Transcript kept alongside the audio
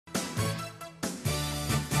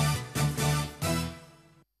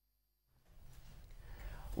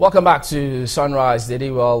Welcome back to Sunrise Daily.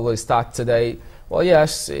 Well, we'll start today. Well,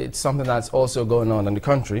 yes, it's something that's also going on in the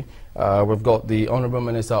country. We've got the Honorable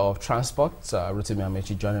Minister of Transport, Nyesom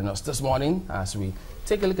Wike, joining us this morning as we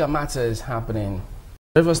take a look at matters happening in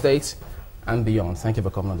River State and beyond. Thank you for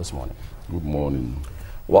coming on this morning. Good morning.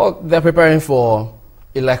 Well, they're preparing for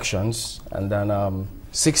elections, and then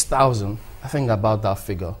 6,000, I think about that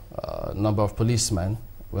figure, number of policemen,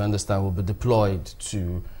 we understand, will be deployed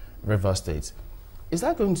to River State. Is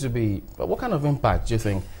that going to be, what kind of impact do you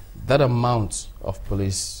think that amount of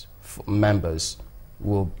police members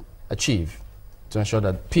will achieve to ensure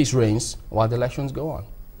that peace reigns while the elections go on?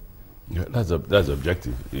 Yeah, that's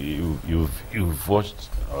objective. You've watched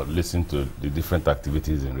or listened to the different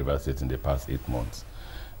activities in River State in the past 8 months.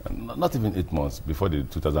 Not even 8 months, before the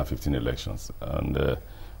 2015 elections. And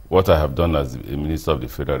what I have done as a Minister of the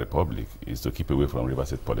Federal Republic is to keep away from River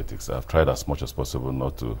State politics. I've tried as much as possible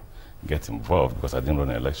not to get involved because I didn't run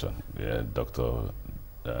an election. Dr.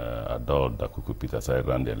 Adol Dakuku Peter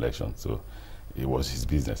ran the election, so it was his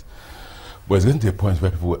business. But it's getting to a point where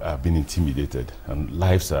people are being intimidated and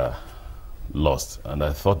lives are lost. And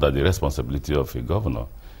I thought that the responsibility of a governor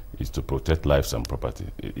is to protect lives and property.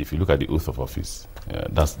 If you look at the oath of office,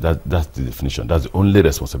 that's the definition. That's the only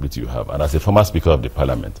responsibility you have. And as a former Speaker of the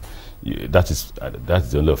Parliament, that's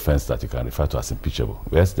the only offence that you can refer to as impeachable.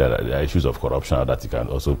 Yes, there are issues of corruption that you can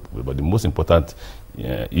also, but the most important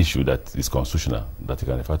issue that is constitutional that you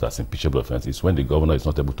can refer to as impeachable offence is when the governor is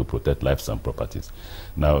not able to protect lives and properties.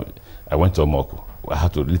 Now, I went to Omoko. I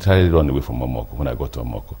had to literally run away from Omoko when I got to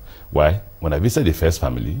Omoko. Why? When I visited the first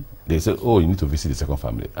family, they said, oh, you need to visit the second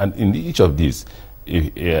family. And in each of these, the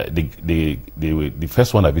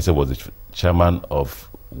first one I visited was the chairman of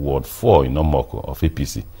Ward 4 in Omoko of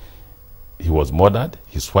APC. He was murdered.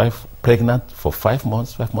 His wife, pregnant for 5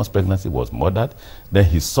 months, 5 months pregnancy, was murdered. Then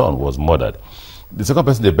his son was murdered. The second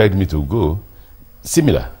person they begged me to go,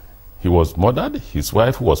 similar. He was murdered. His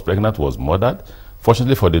wife, who was pregnant, was murdered.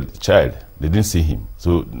 Fortunately for the child, they didn't see him.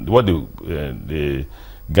 So what the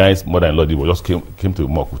guy's mother-in-law did was just came to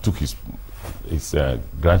Moku, took his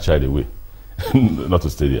grandchild away, not to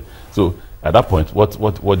stay there. So at that point, what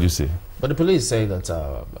do you say? But the police say that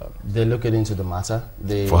they're looking into the matter.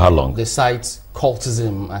 For how long? They cite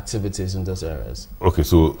cultism activities in those areas. Okay,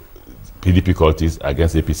 so PDP cultists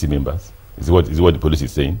against APC members. Is what the police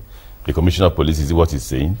is saying? The Commissioner of Police is what he's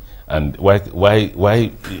saying? And why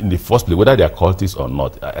in the first place, whether they are cultists or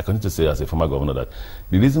not, I continue to say as a former governor that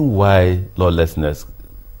the reason why lawlessness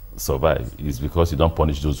survives is because you don't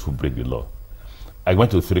punish those who break the law. I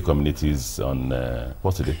went to 3 communities on,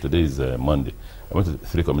 what's today? Today is Monday. I went to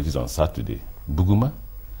 3 communities on Saturday. Buguma,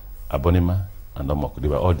 Abonima, and Omoko. They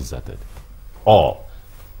were all deserted. All.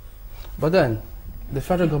 But then, the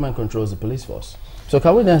federal government controls the police force. So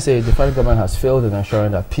can we then say the federal government has failed in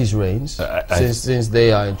ensuring that peace reigns since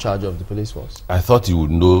they are in charge of the police force? I thought you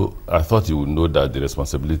would know that the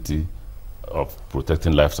responsibility of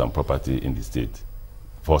protecting lives and property in the state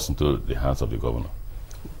falls into the hands of the governor.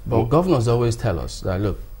 But governors always tell us that,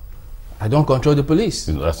 look, I don't control the police.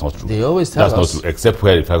 No, that's not true. They always tell us. That's not true, except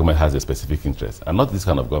where the federal government has a specific interest. And not this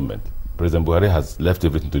kind of government. President Buhari has left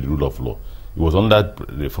everything to the rule of law. It was under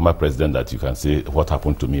the former president that you can say what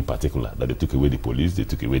happened to me in particular, that they took away the police, they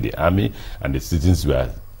took away the army, and the citizens were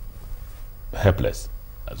helpless,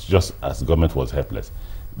 just as the government was helpless.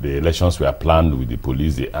 The elections were planned with the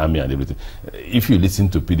police, the army, and everything. If you listen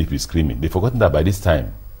to PDP screaming, they've forgotten that by this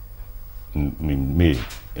time, in May,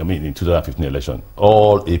 in 2015 election,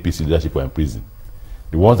 all APC leadership were in prison.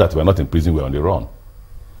 The ones that were not in prison were on the run.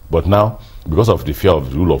 But now, because of the fear of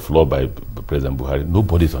the rule of law by President Buhari,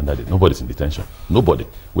 nobody's under it. Nobody's in detention. Nobody,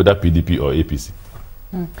 whether PDP or APC.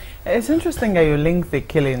 It's interesting that you link the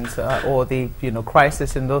killings or the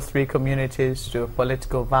crisis in those 3 communities to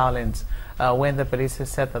political violence when the police has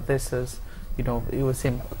said that this is, it would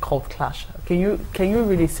seem a cult clash. Can you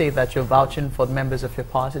really say that you're vouching for the members of your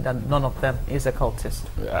party that none of them is a cultist?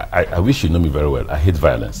 I wish you know me very well. I hate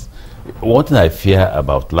violence. One thing I fear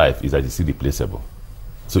about life is that it's irreplaceable.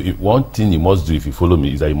 So one thing you must do if you follow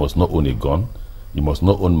me is that you must not own a gun, you must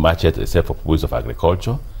not own machete except for purposes of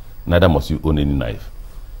agriculture, neither must you own any knife.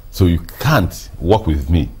 So you can't work with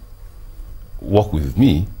me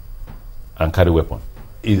and carry a weapon.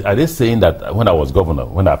 Are they saying that when I was governor,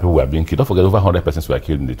 when our people were being killed, don't forget over 100 persons were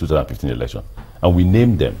killed in the 2015 election, and we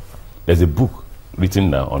named them. There's a book written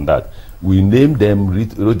now on that. We named them,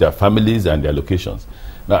 wrote their families and their locations.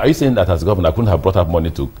 Now, are you saying that as governor I couldn't have brought up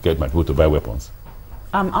money to get my people to buy weapons?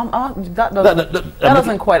 That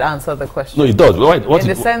doesn't quite answer the question. No, it does. In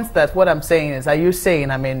the sense that what I'm saying is, are you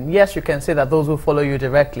saying, I mean, yes, you can say that those who follow you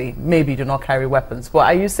directly maybe do not carry weapons, but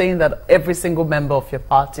are you saying that every single member of your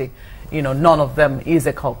party, you know, none of them is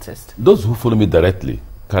a cultist? Those who follow me directly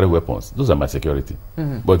carry weapons. Those are my security.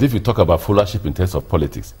 But if you talk about followership in terms of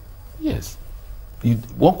politics, yes.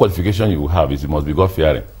 One qualification you have is you must be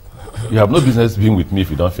God-fearing. You have no business being with me if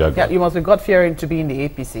you don't fear God. Yeah, you must be God-fearing to be in the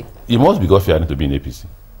APC. You must be God-fearing to be in APC.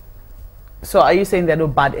 So are you saying there are no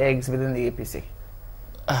bad eggs within the APC?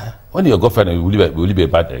 When you're God-fearing, will you be a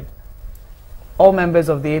bad egg? All members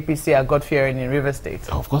of the APC are God-fearing in River State.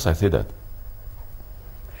 Of course I say that.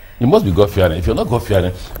 You must be God-fearing. If you're not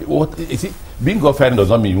God-fearing, being God-fearing does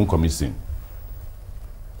not mean you won't commit sin.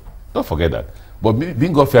 Don't forget that. But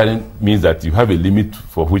being God-fearing means that you have a limit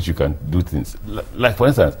for which you can do things. Like, for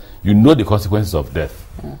instance, you know the consequences of death.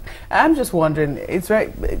 I'm just wondering,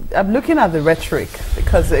 I'm looking at the rhetoric,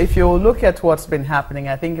 because if you look at what's been happening,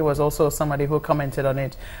 I think it was also somebody who commented on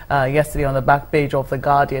it yesterday on the back page of The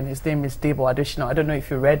Guardian. His name is Debo Additional. I don't know if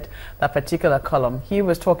you read that particular column. He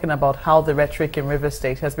was talking about how the rhetoric in River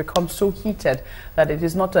State has become so heated that it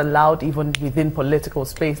is not allowed even within political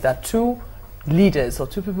space that two leaders or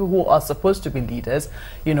two people who are supposed to be leaders,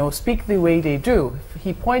 you know, speak the way they do.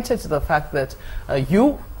 He pointed to the fact that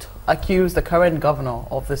you accused the current governor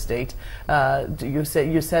of the state. You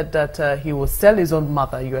said that he will sell his own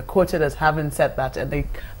mother. You were quoted as having said that, and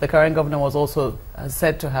the current governor was also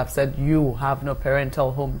said to have said you have no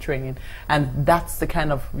parental home training, and that's the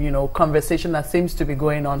kind of, you know, conversation that seems to be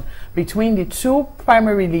going on between the two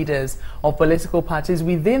primary leaders of political parties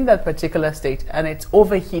within that particular state, and it's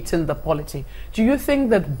overheating the polity. Do you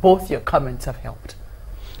think that both your comments have helped?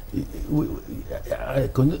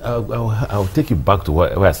 I'll take you back to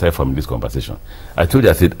where I started from this conversation. I told you,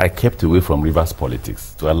 I said I kept away from Rivers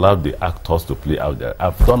politics to allow the actors to play out there.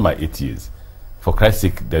 I've done my 8 years. For Christ's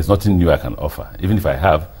sake, there's nothing new I can offer. Even if I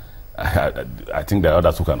have, I think there are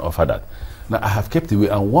others who can offer that. Now, I have kept away,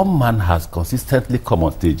 and one man has consistently come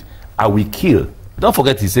on stage. I will kill. Don't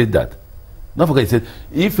forget he said that. Don't forget he said,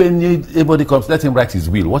 if anybody comes, let him write his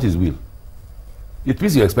will. What is will? It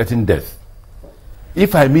means you're expecting death.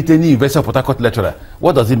 If I meet any University of Port Harcourt lecturer,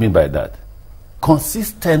 what does he mean by that?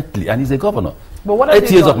 Consistently, and he's a governor. But what 8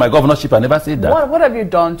 years of my governorship, I never said that. What have you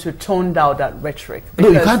done to tone down that rhetoric?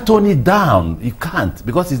 Because no, you can't tone it down. You can't,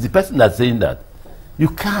 because it's the person that's saying that. You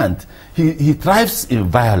can't. He thrives in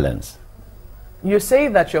violence. You say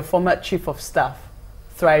that your former chief of staff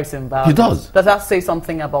thrives in violence. He does. Does that say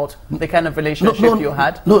something about the kind of relationship you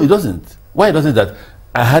had? No, it doesn't. Why it doesn't? That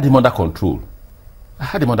I had him under control. I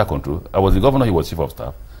had him under control. I was the governor, he was chief of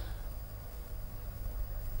staff.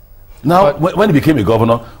 Now, when he became a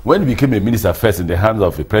governor, when he became a minister first in the hands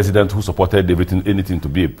of a president who supported anything to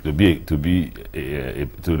be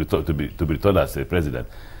returned as a president,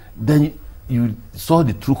 then you saw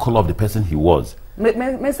the true color of the person he was.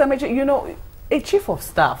 Mr. Ameachi, you know, a chief of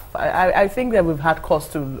staff, I think that we've had cause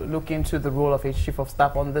to look into the role of a chief of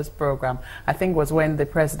staff on this program. I think it was when the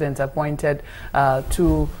president appointed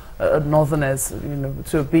two Northerners, you know,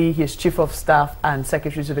 to be his chief of staff and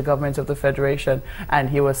secretary to the government of the Federation, and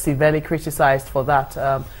he was severely criticized for that.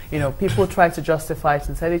 You know, people tried to justify it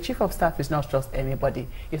and said the chief of staff is not just anybody.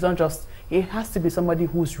 It's not just, it has to be somebody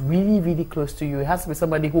who's really, really close to you. It has to be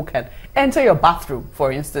somebody who can enter your bathroom,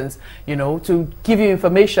 for instance, you know, to give you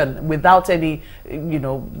information without any, you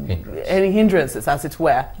know, any hindrances, as it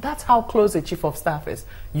were. That's how close a chief of staff is.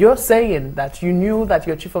 You're saying that you knew that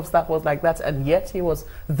your chief of staff was like that, and yet he was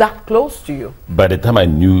that close to you. By the time I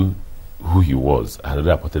knew who he was, I had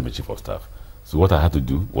already appointed my chief of staff. So what I had to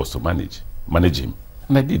do was to manage him.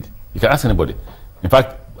 And I did. You can ask anybody. In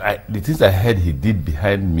fact, the things I heard he did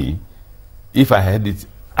behind me, if I had it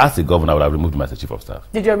as a governor, I would have removed him as a chief of staff.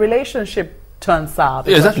 Did your relationship turn sour?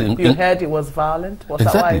 Exactly. You heard it was violent? Was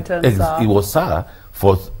that why it turned sour? It was sour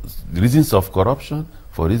for reasons of corruption,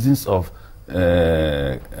 for reasons of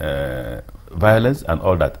violence and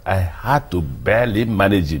all that. I had to barely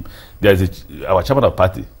manage him. Our chairman of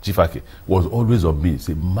party, Chibuike, was always on me.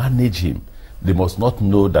 Say, manage him. They must not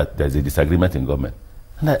know that there's a disagreement in government.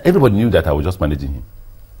 And everybody knew that I was just managing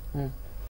him.